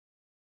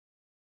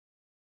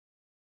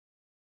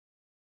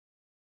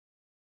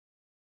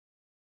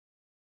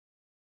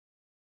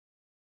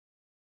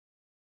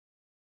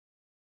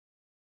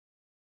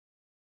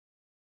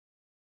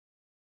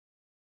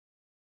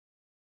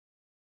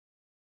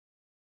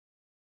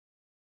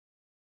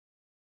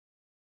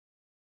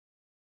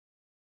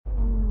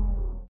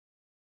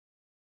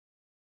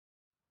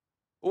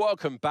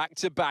Welcome back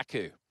to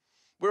Baku.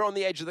 We're on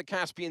the edge of the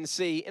Caspian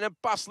Sea in a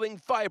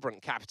bustling,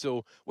 vibrant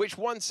capital, which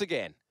once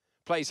again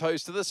plays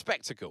host to the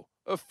spectacle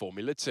of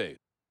Formula 2.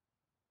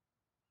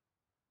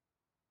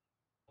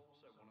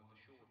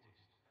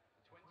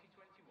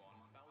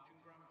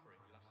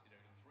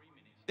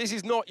 This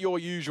is not your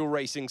usual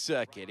racing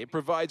circuit. It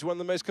provides one of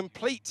the most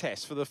complete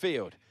tests for the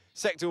field.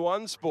 Sector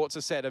 1 sports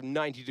a set of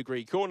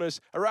 90-degree corners,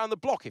 around the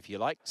block if you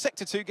like.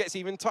 Sector 2 gets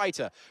even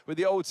tighter with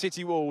the old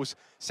city walls.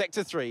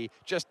 Sector 3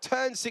 just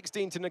turns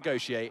 16 to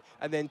negotiate,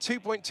 and then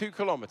 2.2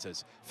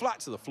 kilometres, flat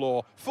to the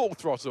floor, full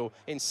throttle,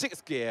 in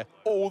 6th gear,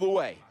 all the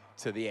way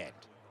to the end.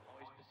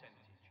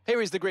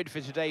 Here is the grid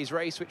for today's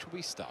race, which will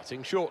be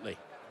starting shortly.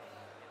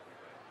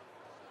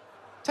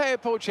 Teo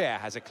Polcher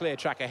has a clear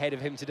track ahead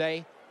of him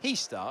today. He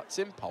starts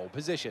in pole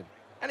position.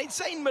 And it's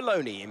Zane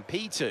Maloney in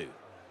P2.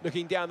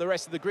 Looking down the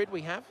rest of the grid,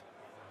 we have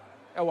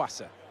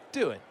Awasa,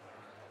 Doohan,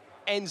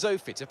 Enzo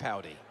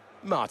Fittipaldi,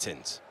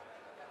 Martins,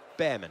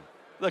 Behrman,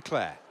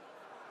 Leclerc,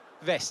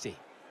 Vesti,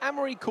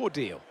 Amaury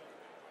Cordial,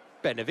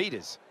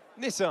 Benavides,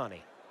 Nissany,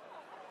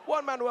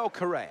 Juan Manuel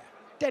Correa,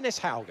 Dennis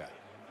Hauger,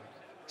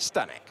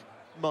 Stanek,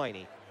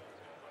 Miney,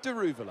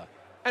 Deruvala,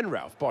 and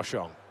Ralph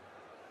Boschong.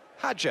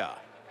 Hadjar,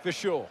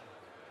 Verschoor,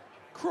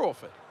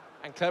 Crawford,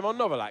 and Clement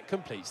Novalak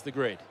completes the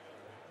grid.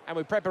 And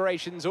with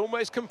preparations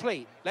almost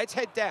complete, let's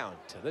head down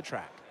to the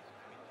track.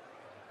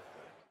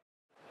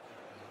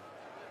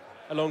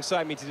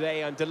 Alongside me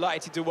today, I'm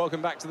delighted to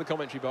welcome back to the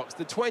commentary box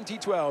the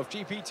 2012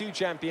 GP2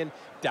 champion,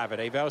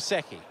 Davide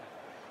Valsecchi.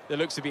 There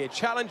looks to be a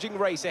challenging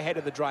race ahead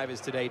of the drivers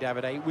today,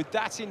 Davide. With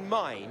that in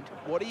mind,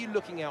 what are you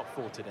looking out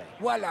for today?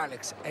 Well,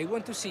 Alex, I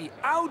want to see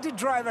how the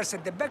drivers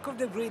at the back of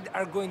the grid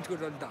are going to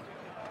roll down.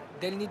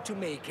 They'll need to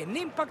make an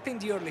impact in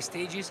the early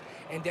stages,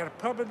 and they're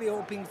probably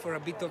hoping for a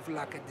bit of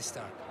luck at the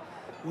start.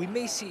 We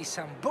may see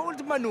some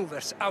bold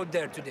maneuvers out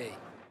there today.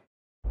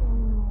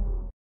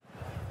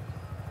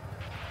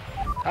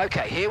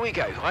 Okay, here we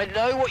go. I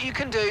know what you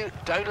can do.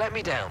 Don't let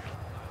me down.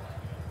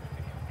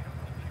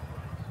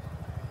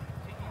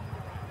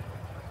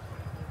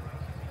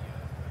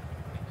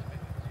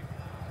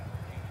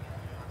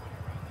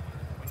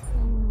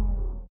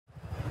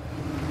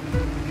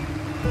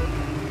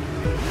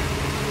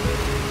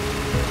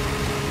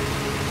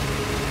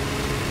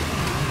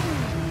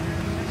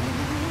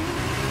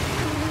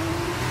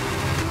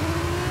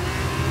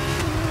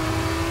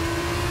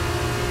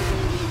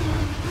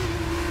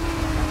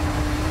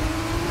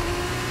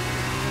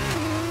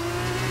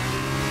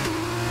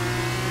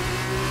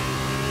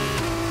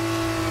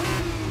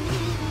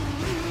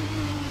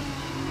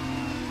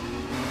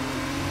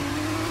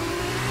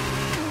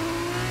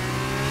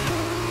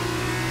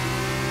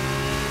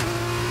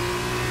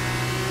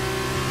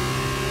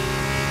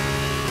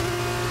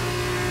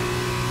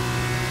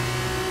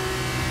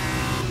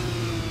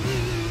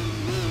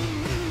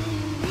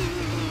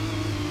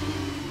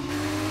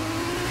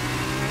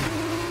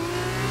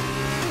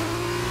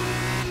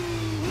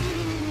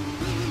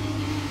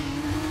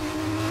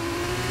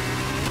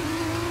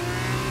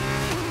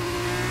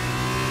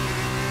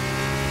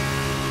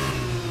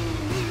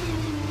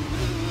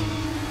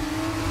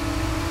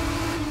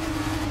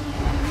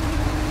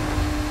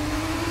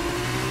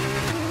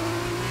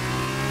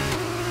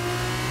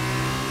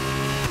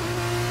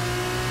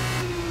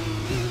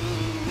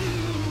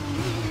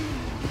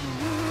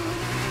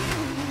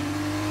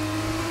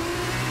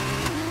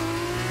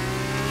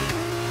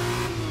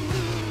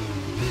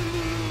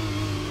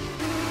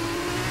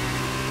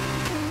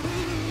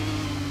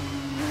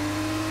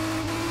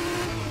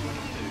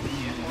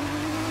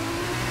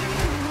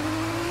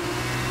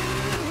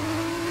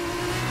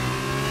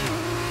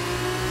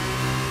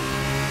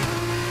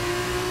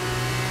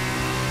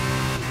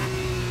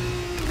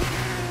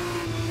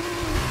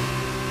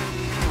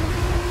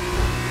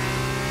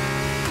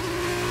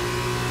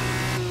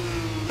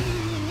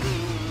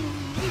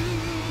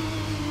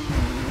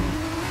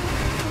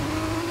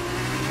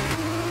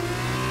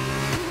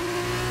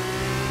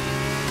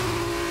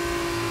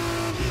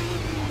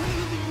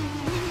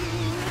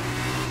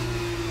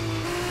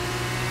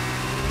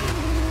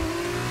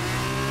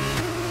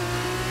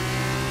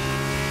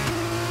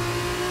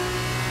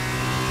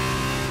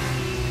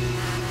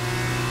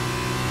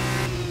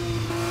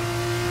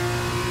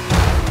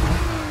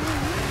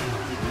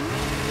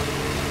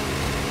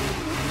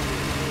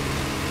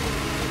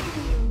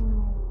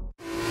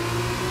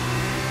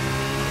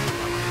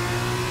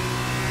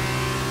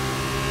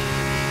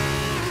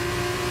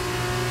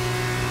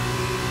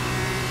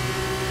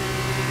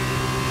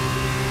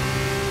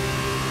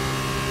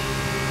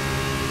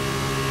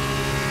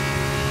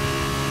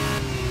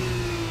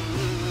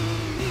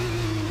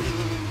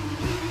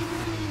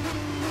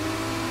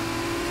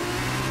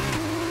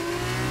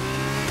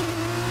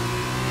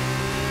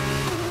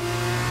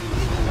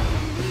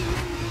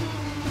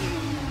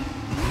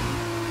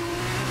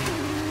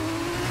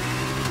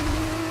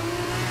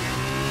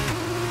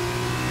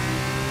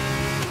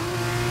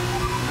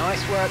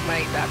 Nice work,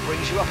 mate. That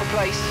brings you up a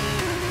place.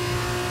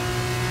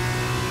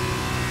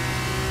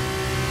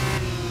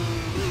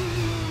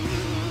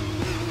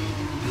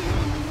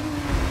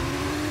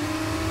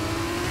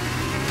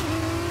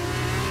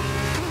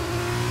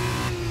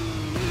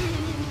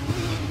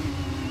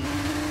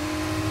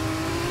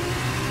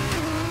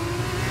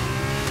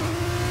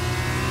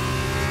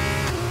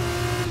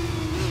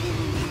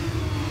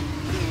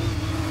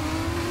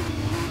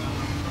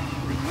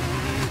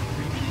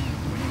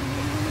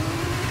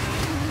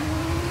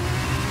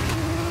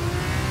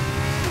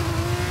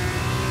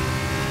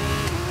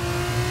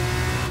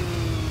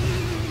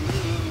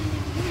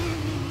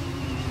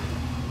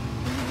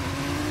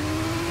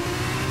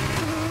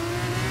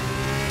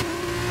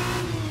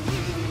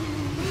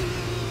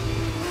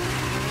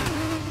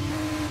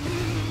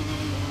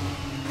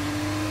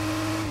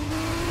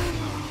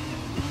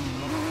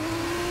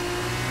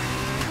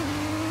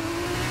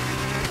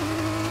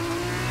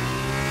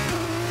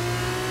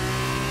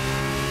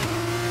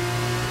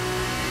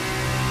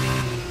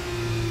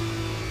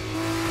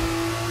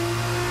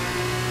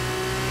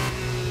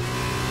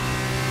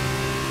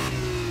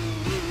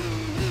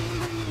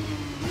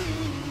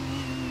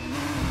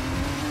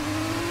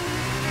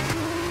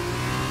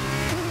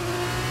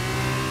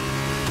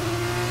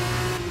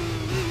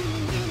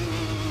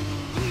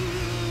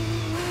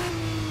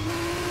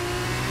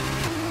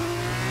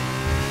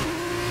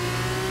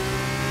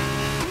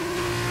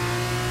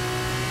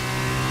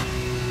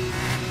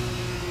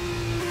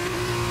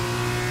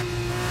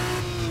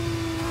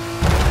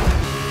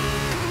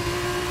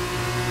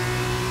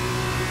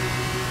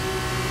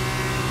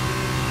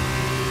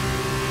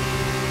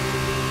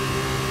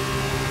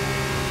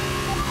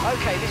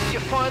 Okay, this is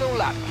your final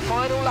lap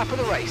of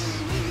the race.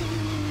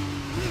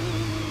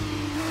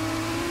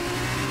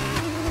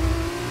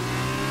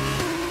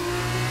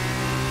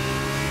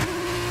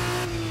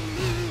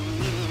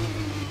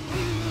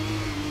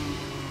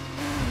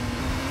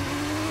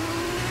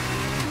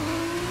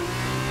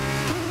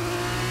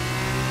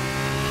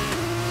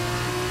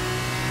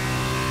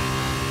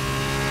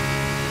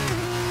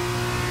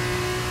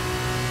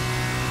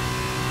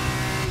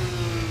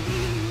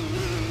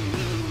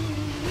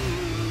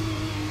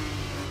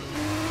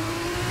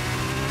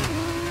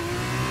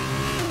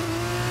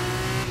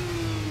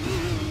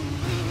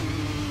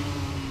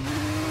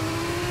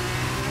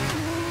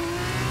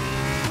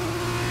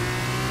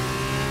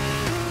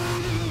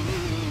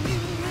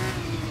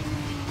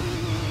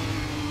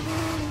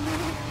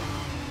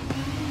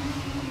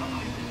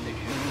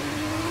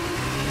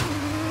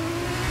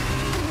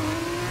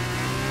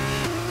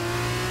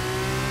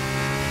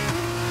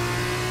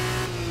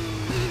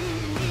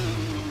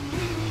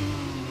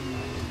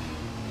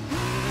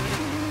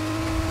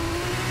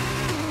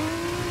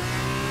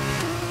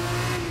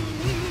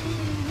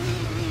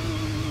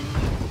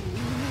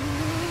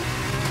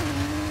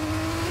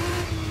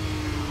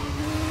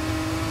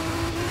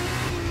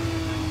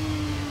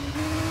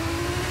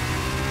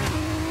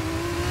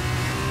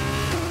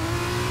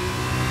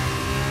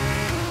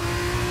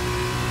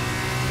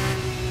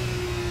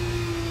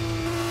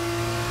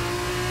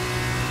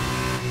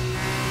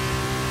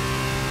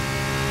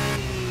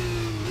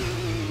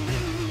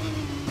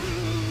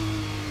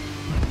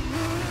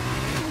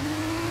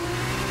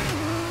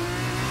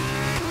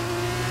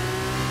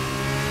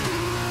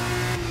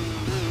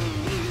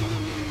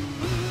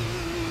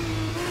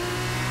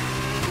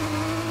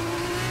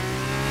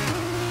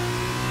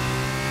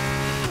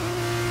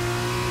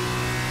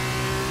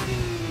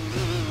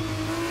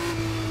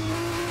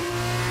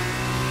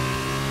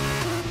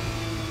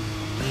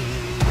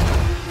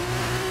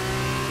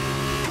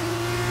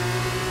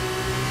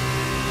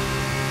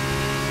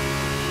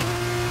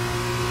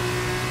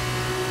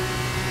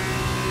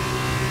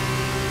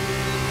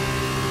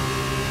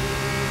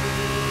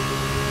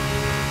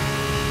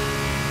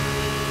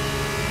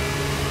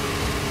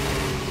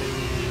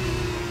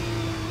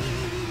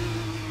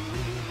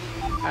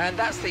 And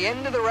that's the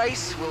end of the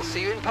race. We'll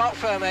see you in Parc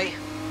Fermé.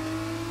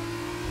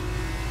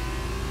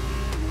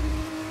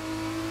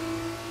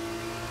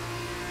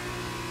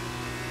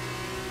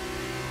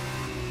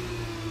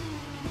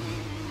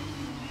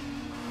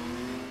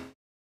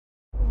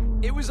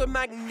 It was a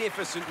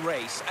magnificent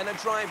race and a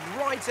drive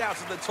right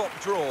out of the top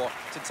draw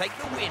to take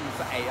the win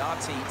for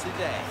ART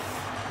today.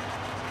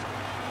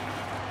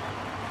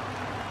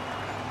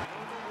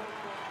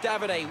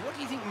 Davide, what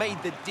do you think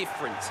made the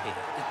difference here?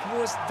 It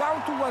was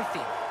down to one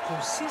thing: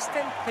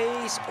 consistent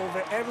pace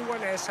over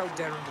everyone else out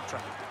there on the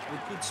track. We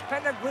could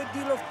spend a great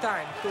deal of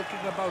time talking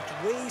about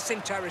race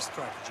and chariot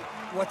strategy,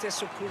 what has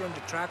occurred on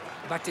the track,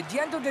 but at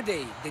the end of the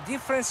day, the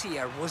difference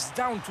here was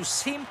down to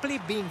simply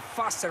being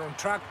faster on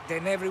track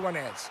than everyone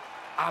else.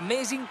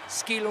 Amazing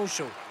skill on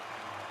show.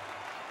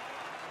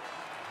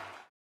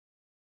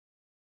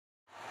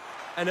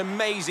 An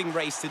amazing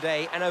race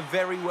today, and a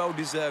very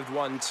well-deserved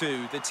one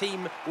too. The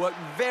team worked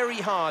very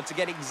hard to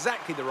get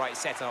exactly the right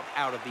setup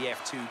out of the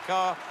F2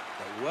 car.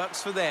 It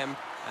works for them,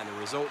 and the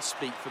results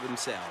speak for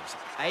themselves.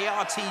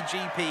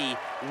 ART-GP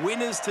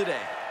winners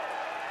today.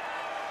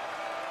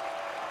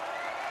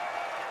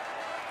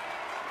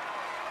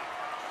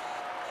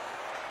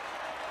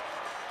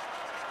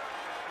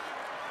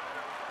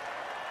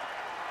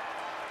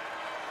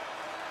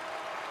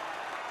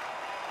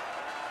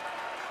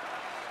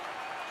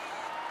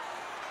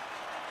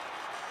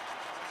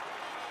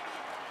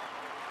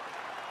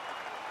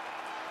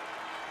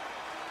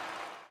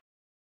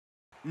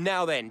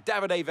 Now then,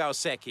 Davide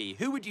Valsecchi,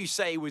 who would you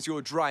say was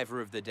your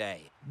driver of the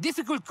day?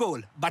 Difficult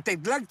call, but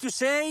I'd like to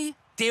say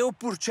Theo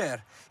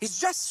Pourchaire. He's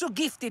just so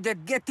gifted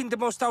at getting the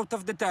most out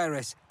of the tire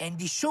race,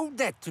 and he showed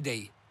that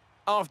today.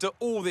 After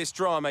all this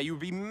drama, you would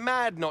be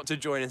mad not to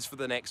join us for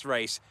the next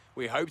race.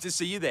 We hope to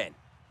see you then.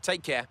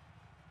 Take care.